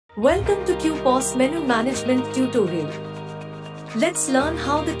Welcome to QPOS Menu Management tutorial. Let's learn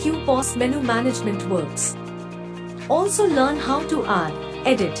how the QPOS Menu Management works. Also learn how to add,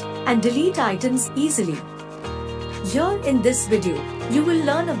 edit, and delete items easily. Here in this video, you will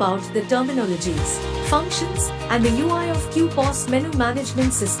learn about the terminologies, functions, and the UI of QPOS Menu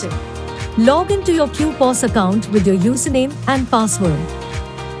Management System. Log into your QPOS account with your username and password.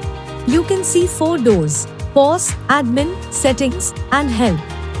 You can see 4 doors: POS, Admin, Settings, and Help.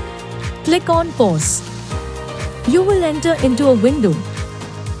 Click on POS. You will enter into a window.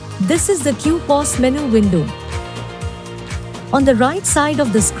 This is the QPOS menu window. On the right side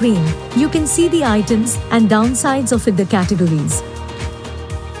of the screen, you can see the items and downsides of the categories.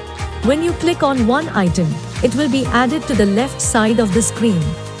 When you click on one item, it will be added to the left side of the screen.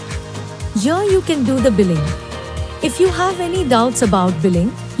 Here you can do the billing. If you have any doubts about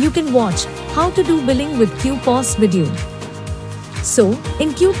billing, you can watch how to do billing with QPOS video. So,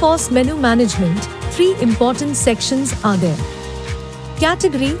 in QPOS Menu Management, 3 important sections are there: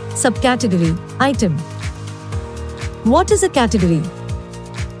 category, subcategory, item. What is a category?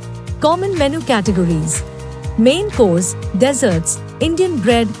 Common menu categories: main course, desserts, Indian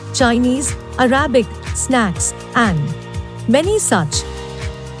bread, Chinese, Arabic, snacks, and many such.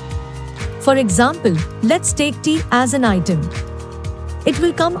 For example, let's take tea as an item. It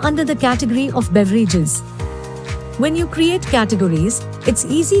will come under the category of beverages. When you create categories, it's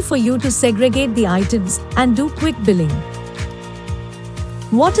easy for you to segregate the items and do quick billing.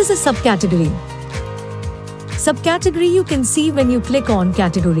 What is a subcategory? Subcategory you can see when you click on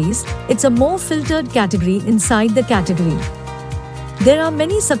categories. It's a more filtered category inside the category. There are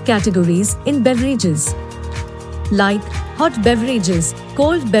many subcategories in beverages, like hot beverages,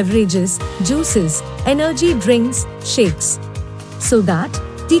 cold beverages, juices, energy drinks, shakes. So that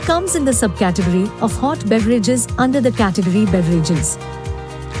tea comes in the subcategory of hot beverages under the category beverages.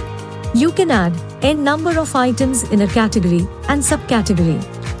 You can add n number of items in a category and subcategory.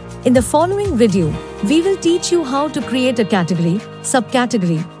 In the following video, we will teach you how to create a category,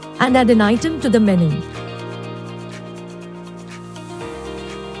 subcategory, and add an item to the menu.